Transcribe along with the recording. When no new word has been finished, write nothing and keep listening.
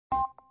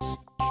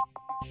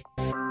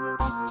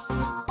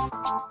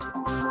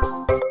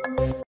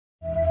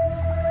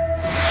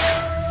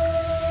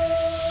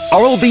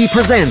Oral-B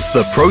presents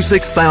the Pro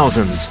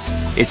 6000.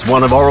 It's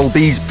one of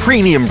Oral-B's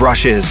premium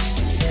brushes.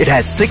 It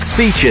has 6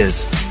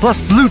 features,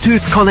 plus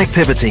Bluetooth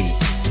connectivity.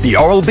 The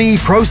Oral-B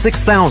Pro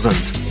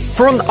 6000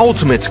 for an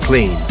ultimate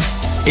clean.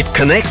 It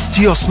connects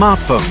to your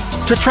smartphone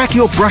to track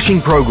your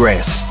brushing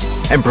progress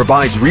and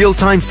provides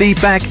real-time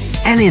feedback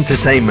and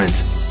entertainment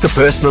to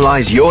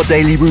personalize your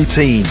daily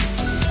routine.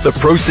 The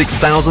Pro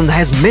 6000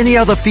 has many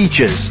other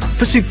features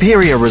for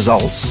superior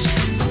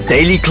results.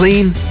 Daily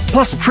clean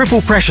plus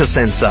triple pressure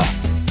sensor,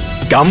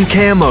 gum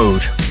care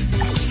mode,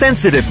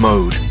 sensitive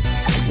mode,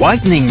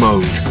 whitening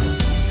mode,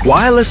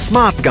 wireless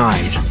smart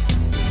guide,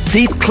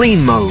 deep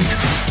clean mode.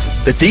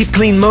 The deep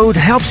clean mode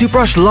helps you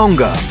brush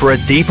longer for a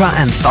deeper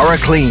and thorough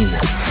clean.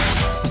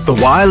 The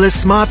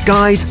wireless smart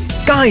guide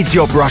guides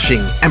your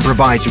brushing and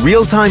provides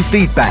real-time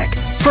feedback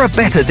for a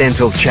better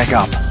dental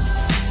checkup.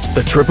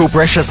 The triple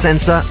pressure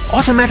sensor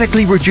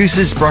automatically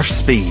reduces brush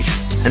speed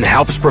and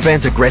helps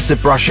prevent aggressive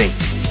brushing.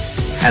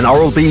 And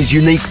Oral-B's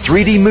unique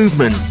 3D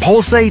movement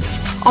pulsates,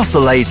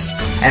 oscillates,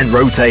 and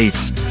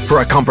rotates for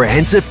a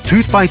comprehensive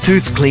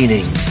tooth-by-tooth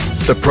cleaning.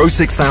 The Pro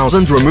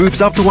 6000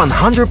 removes up to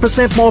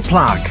 100% more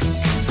plaque.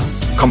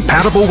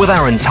 Compatible with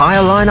our entire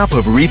lineup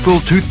of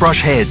refill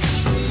toothbrush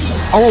heads.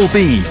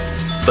 Oral-B,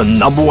 the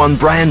 #1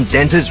 brand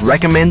dentists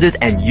recommended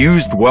and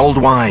used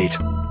worldwide.